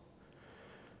thoughts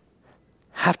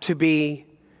have to be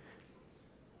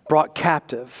brought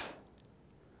captive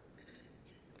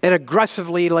and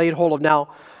aggressively laid hold of.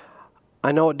 Now,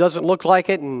 I know it doesn't look like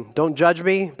it, and don't judge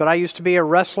me, but I used to be a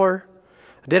wrestler.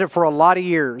 I did it for a lot of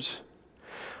years.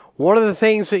 One of the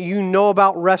things that you know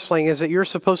about wrestling is that you're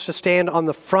supposed to stand on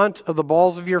the front of the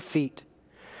balls of your feet.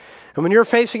 And when you're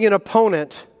facing an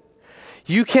opponent,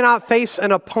 you cannot face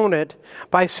an opponent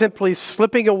by simply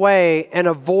slipping away and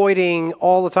avoiding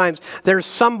all the times. There's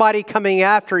somebody coming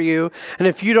after you, and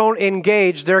if you don't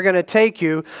engage, they're going to take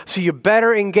you. So you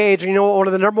better engage. And you know what one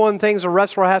of the number one things a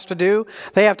wrestler has to do?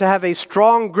 They have to have a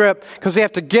strong grip, because they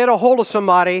have to get a hold of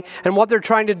somebody, and what they're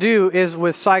trying to do is,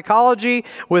 with psychology,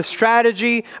 with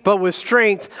strategy, but with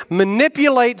strength,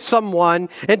 manipulate someone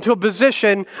into a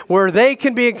position where they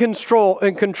can be in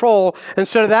control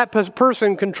instead of that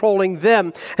person controlling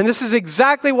them. And this is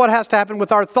exactly what has to happen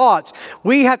with our thoughts.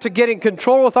 We have to get in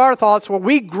control with our thoughts, where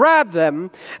we grab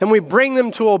them and we bring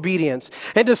them to obedience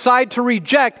and decide to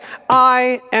reject.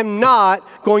 I am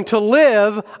not going to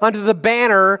live under the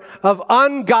banner of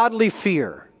ungodly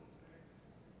fear.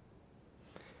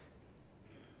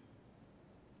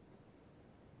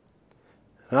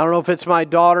 I don't know if it's my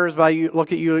daughters, but I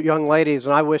look at you young ladies,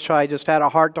 and I wish I just had a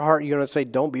heart-to-heart. You're going to say,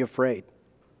 don't be afraid.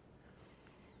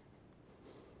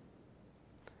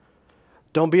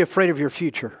 Don't be afraid of your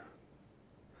future.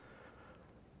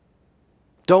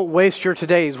 Don't waste your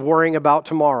days worrying about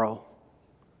tomorrow.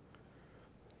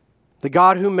 The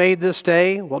God who made this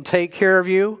day will take care of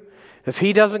you. If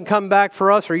He doesn't come back for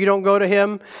us, or you don't go to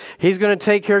Him, He's going to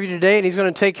take care of you today, and He's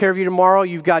going to take care of you tomorrow.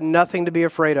 You've got nothing to be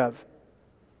afraid of.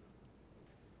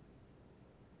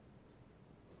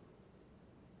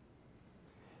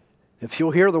 If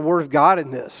you'll hear the Word of God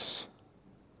in this,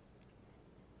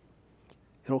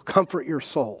 it'll comfort your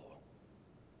soul.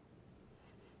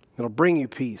 It'll bring you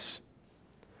peace.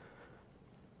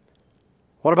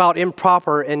 What about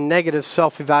improper and negative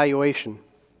self-evaluation?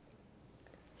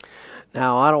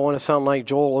 Now, I don't want to sound like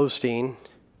Joel Osteen.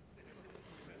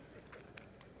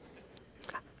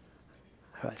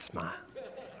 That's my...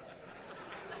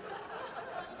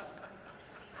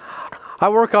 I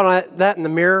work on that in the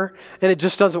mirror, and it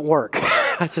just doesn't work.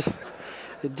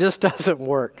 It just doesn't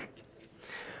work.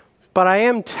 But I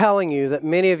am telling you that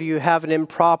many of you have an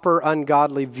improper,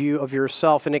 ungodly view of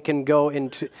yourself, and it can go in,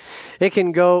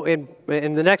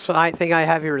 and the next thing I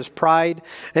have here is pride,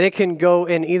 and it can go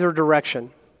in either direction.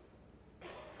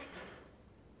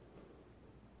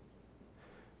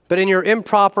 But in your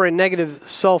improper and negative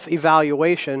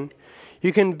self-evaluation,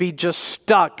 you can be just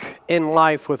stuck in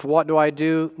life with, what do I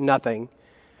do? Nothing.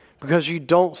 Because you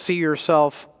don't see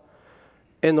yourself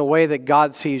in the way that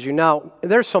God sees you. Now,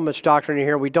 there's so much doctrine in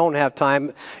here, we don't have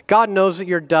time. God knows that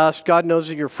you're dust. God knows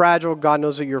that you're fragile. God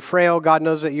knows that you're frail. God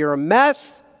knows that you're a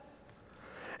mess.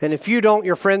 And if you don't,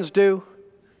 your friends do.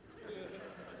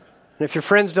 And if your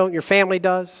friends don't, your family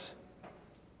does.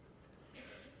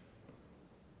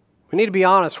 We need to be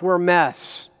honest. We're a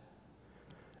mess.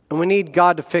 And we need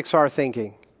God to fix our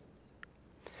thinking.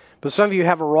 But some of you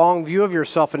have a wrong view of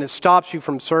yourself, and it stops you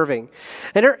from serving.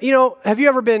 And have you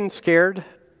ever been scared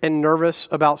and nervous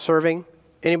about serving?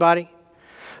 Anybody?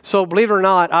 So believe it or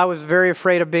not, I was very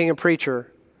afraid of being a preacher.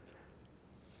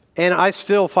 And I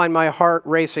still find my heart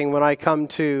racing when I come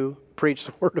to preach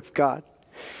the Word of God.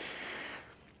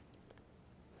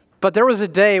 But there was a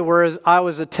day where I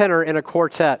was a tenor in a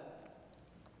quartet.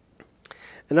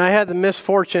 And I had the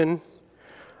misfortune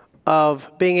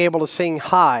of being able to sing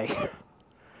high.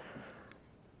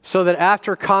 So that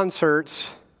after concerts,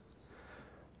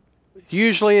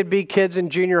 Usually it'd be kids in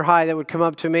junior high that would come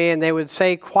up to me and they would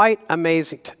say quite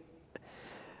amazing,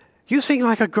 "You sing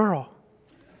like a girl."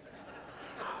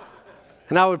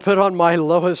 And I would put on my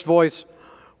lowest voice,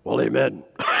 "Well, amen."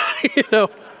 you know.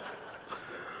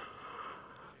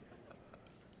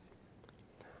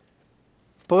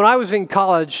 But when I was in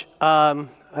college, I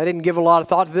didn't give a lot of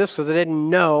thought to this because I didn't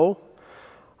know.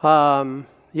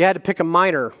 You had to pick a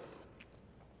minor.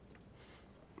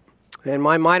 And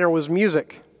my minor was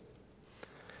music.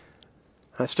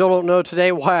 I still don't know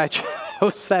today why I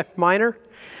chose that minor.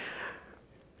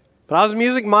 But I was a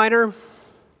music minor,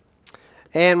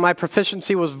 and my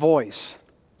proficiency was voice.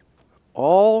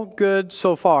 All good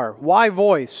so far. Why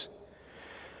voice?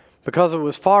 Because it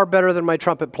was far better than my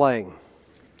trumpet playing.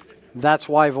 That's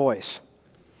why voice.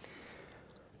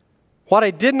 What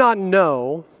I did not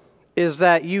know is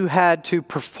that you had to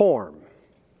perform.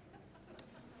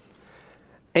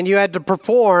 And you had to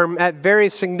perform at very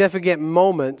significant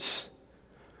moments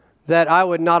that I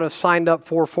would not have signed up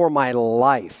for my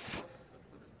life.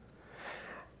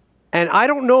 And I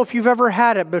don't know if you've ever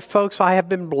had it, but folks, I have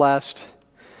been blessed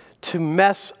to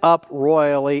mess up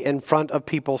royally in front of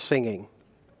people singing.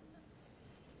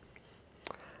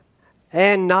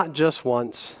 And not just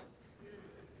once,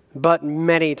 but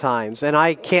many times. And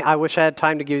I wish I had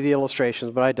time to give you the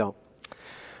illustrations, but I don't.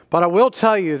 But I will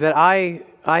tell you that I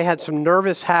had some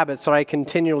nervous habits that I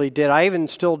continually did. I even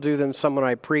still do them some when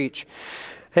I preach.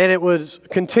 And it was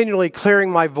continually clearing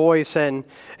my voice. And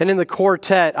in the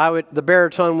quartet, the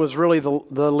baritone was really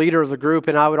the leader of the group.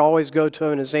 And I would always go to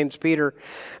him, and his name's Peter.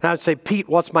 And I would say, "Pete,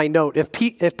 what's my note?" If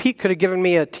Pete could have given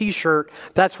me a T-shirt,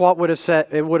 that's what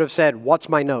it would have said, "What's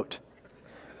my note?"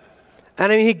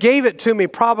 And I mean, he gave it to me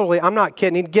probably, I'm not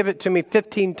kidding, he'd give it to me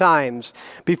 15 times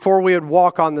before we would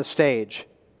walk on the stage.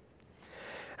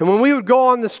 And when we would go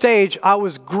on the stage, I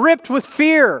was gripped with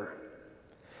fear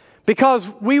because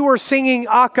we were singing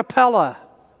a cappella.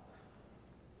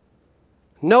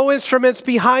 No instruments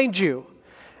behind you.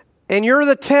 And you're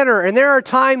the tenor, and there are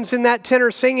times in that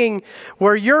tenor singing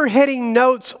where you're hitting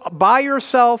notes by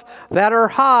yourself that are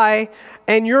high,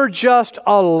 and you're just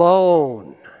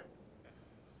alone.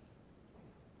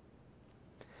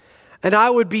 And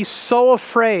I would be so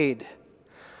afraid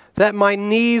that my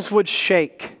knees would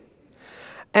shake.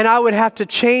 And I would have to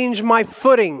change my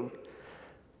footing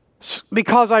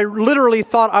because I literally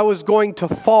thought I was going to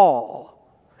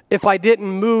fall if I didn't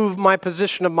move my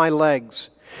position of my legs.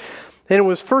 And it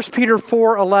was 1 Peter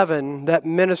 4:11 that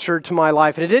ministered to my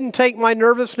life. And it didn't take my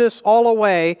nervousness all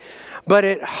away, but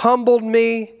it humbled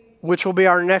me, which will be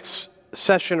our next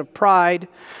session of pride.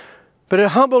 But it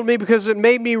humbled me because it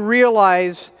made me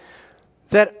realize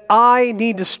that I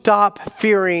need to stop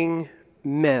fearing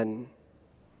men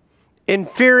and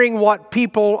fearing what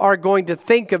people are going to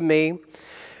think of me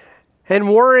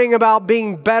and worrying about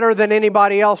being better than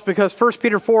anybody else, because 1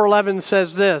 Peter 4:11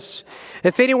 says this: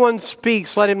 "If anyone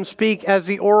speaks, let him speak as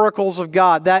the oracles of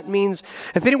God." That means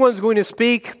if anyone's going to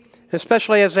speak,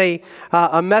 especially as a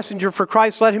messenger for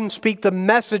Christ, let him speak the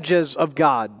messages of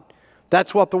God.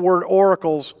 That's what the word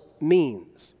oracles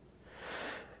means.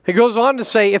 It goes on to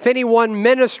say, if anyone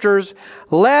ministers,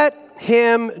 let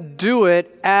him do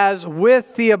it as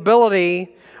with the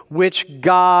ability which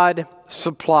God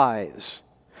supplies.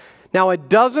 Now, it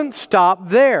doesn't stop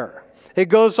there. It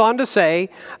goes on to say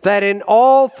that in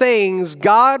all things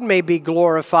God may be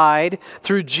glorified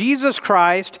through Jesus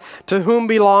Christ, to whom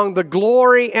belong the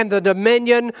glory and the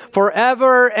dominion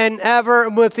forever and ever,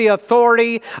 with the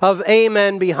authority of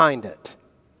amen behind it.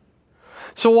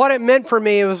 So what it meant for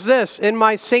me was this: in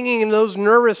my singing in those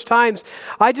nervous times,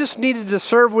 I just needed to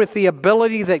serve with the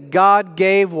ability that God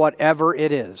gave, whatever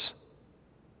it is.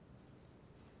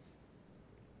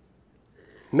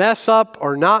 Mess up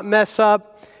or not mess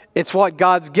up, it's what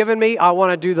God's given me. I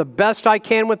want to do the best I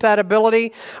can with that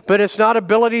ability, but it's not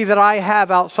ability that I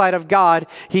have outside of God.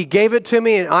 He gave it to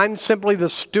me, and I'm simply the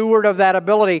steward of that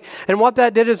ability. And what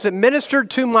that did is it ministered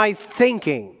to my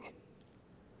thinking.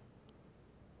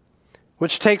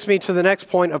 Which takes me to the next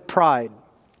point of pride.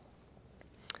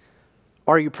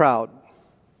 Are you proud?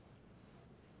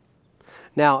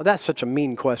 Now, that's such a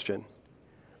mean question.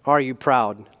 Are you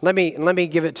proud? Let me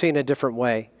give it to you in a different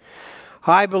way.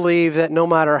 I believe that no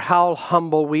matter how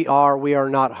humble we are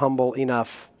not humble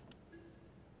enough.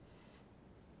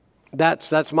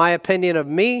 That's my opinion of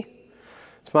me.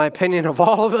 It's my opinion of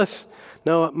all of us.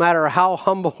 No matter how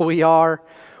humble we are,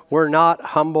 we're not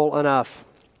humble enough.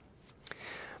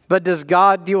 But does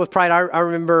God deal with pride? I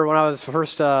remember when I was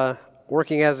first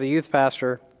working as a youth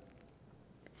pastor,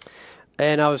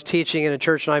 and I was teaching in a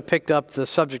church, and I picked up the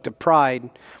subject of pride,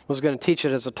 was going to teach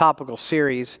it as a topical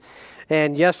series.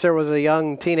 And yes, there was a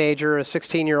young teenager, a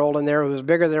 16-year-old in there who was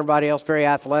bigger than everybody else, very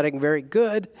athletic and very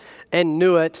good, and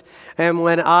knew it. And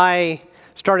when I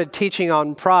started teaching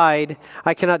on pride,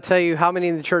 I cannot tell you how many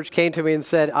in the church came to me and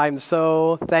said, I'm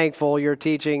so thankful you're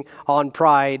teaching on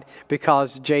pride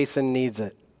because Jason needs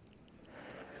it.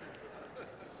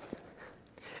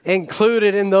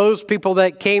 Included in those people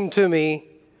that came to me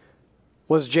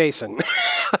was Jason.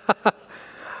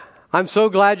 I'm so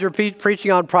glad you're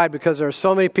preaching on pride because there are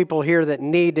so many people here that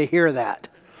need to hear that.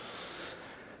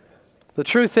 The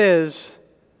truth is,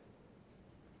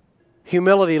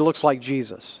 humility looks like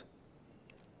Jesus.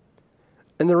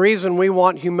 And the reason we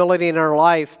want humility in our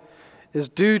life is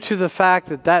due to the fact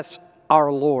that that's our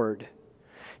Lord.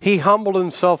 He humbled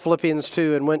himself, Philippians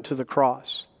 2, and went to the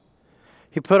cross.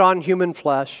 He put on human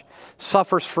flesh,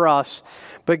 suffers for us.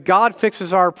 But God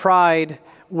fixes our pride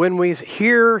when we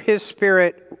hear His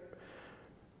Spirit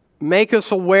make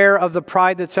us aware of the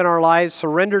pride that's in our lives,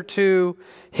 surrender to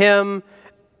Him.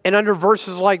 And under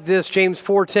verses like this, James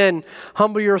 4:10,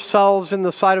 humble yourselves in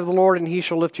the sight of the Lord and He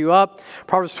shall lift you up.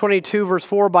 Proverbs 22 verse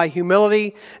 4, by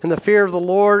humility and the fear of the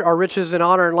Lord are riches and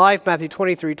honor in life. Matthew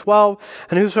 23:12,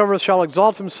 and whosoever shall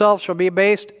exalt himself shall be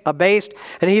abased,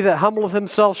 and he that humbleth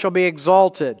himself shall be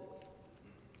exalted.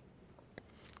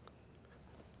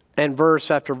 And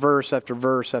verse after verse after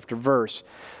verse after verse.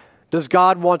 Does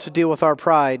God want to deal with our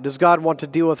pride? Does God want to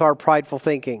deal with our prideful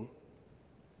thinking?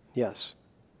 Yes.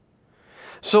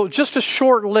 So just a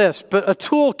short list, but a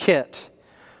toolkit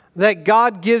that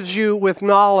God gives you with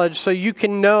knowledge so you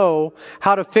can know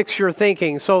how to fix your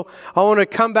thinking. So I want to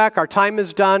come back. Our time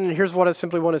is done, and here's what I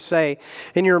simply want to say.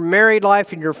 In your married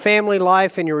life, in your family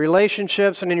life, in your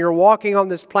relationships, and in your walking on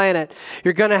this planet,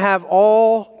 you're going to have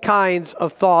all kinds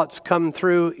of thoughts come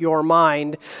through your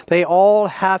mind. They all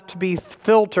have to be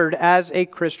filtered as a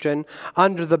Christian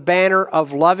under the banner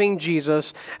of loving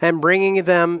Jesus and bringing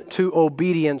them to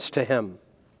obedience to Him.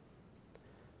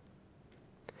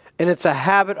 And it's a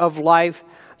habit of life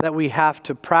that we have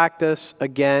to practice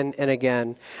again and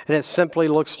again. And it simply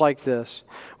looks like this.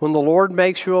 When the Lord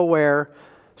makes you aware,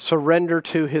 surrender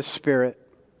to His Spirit.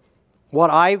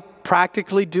 What I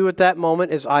practically do at that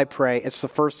moment is I pray. It's the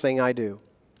first thing I do.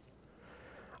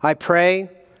 I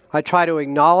pray. I try to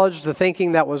acknowledge the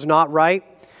thinking that was not right.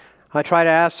 I try to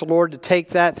ask the Lord to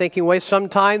take that thinking away.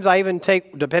 Sometimes I even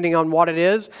take, depending on what it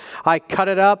is, I cut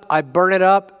it up, I burn it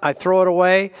up, I throw it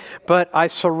away, but I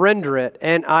surrender it.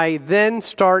 And I then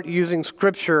start using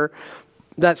Scripture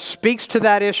that speaks to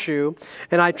that issue,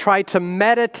 and I try to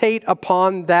meditate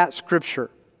upon that Scripture.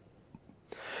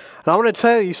 And I want to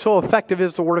tell you, so effective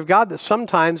is the Word of God that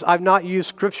sometimes I've not used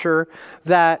Scripture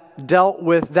that dealt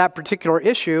with that particular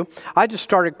issue. I just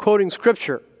started quoting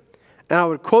Scripture. And I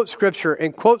would quote Scripture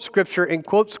and quote Scripture and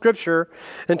quote Scripture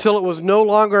until it was no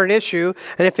longer an issue.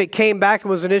 And if it came back and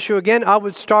was an issue again, I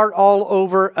would start all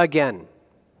over again.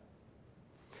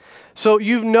 So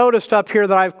you've noticed up here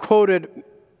that I've quoted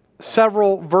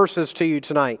several verses to you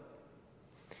tonight.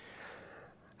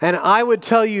 And I would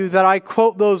tell you that I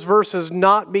quote those verses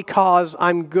not because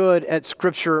I'm good at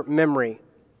Scripture memory.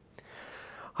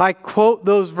 I quote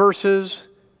those verses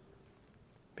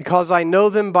because I know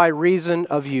them by reason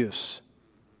of use.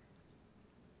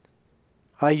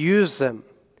 I use them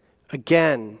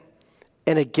again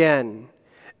and again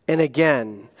and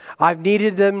again. I've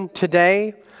needed them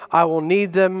today. I will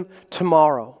need them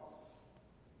tomorrow.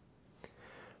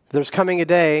 There's coming a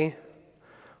day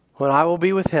when I will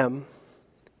be with Him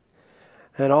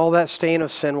and all that stain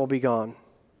of sin will be gone.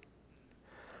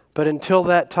 But until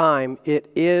that time,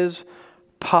 it is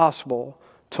possible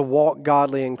to walk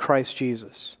godly in Christ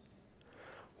Jesus.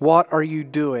 What are you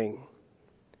doing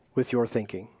with your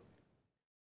thinking?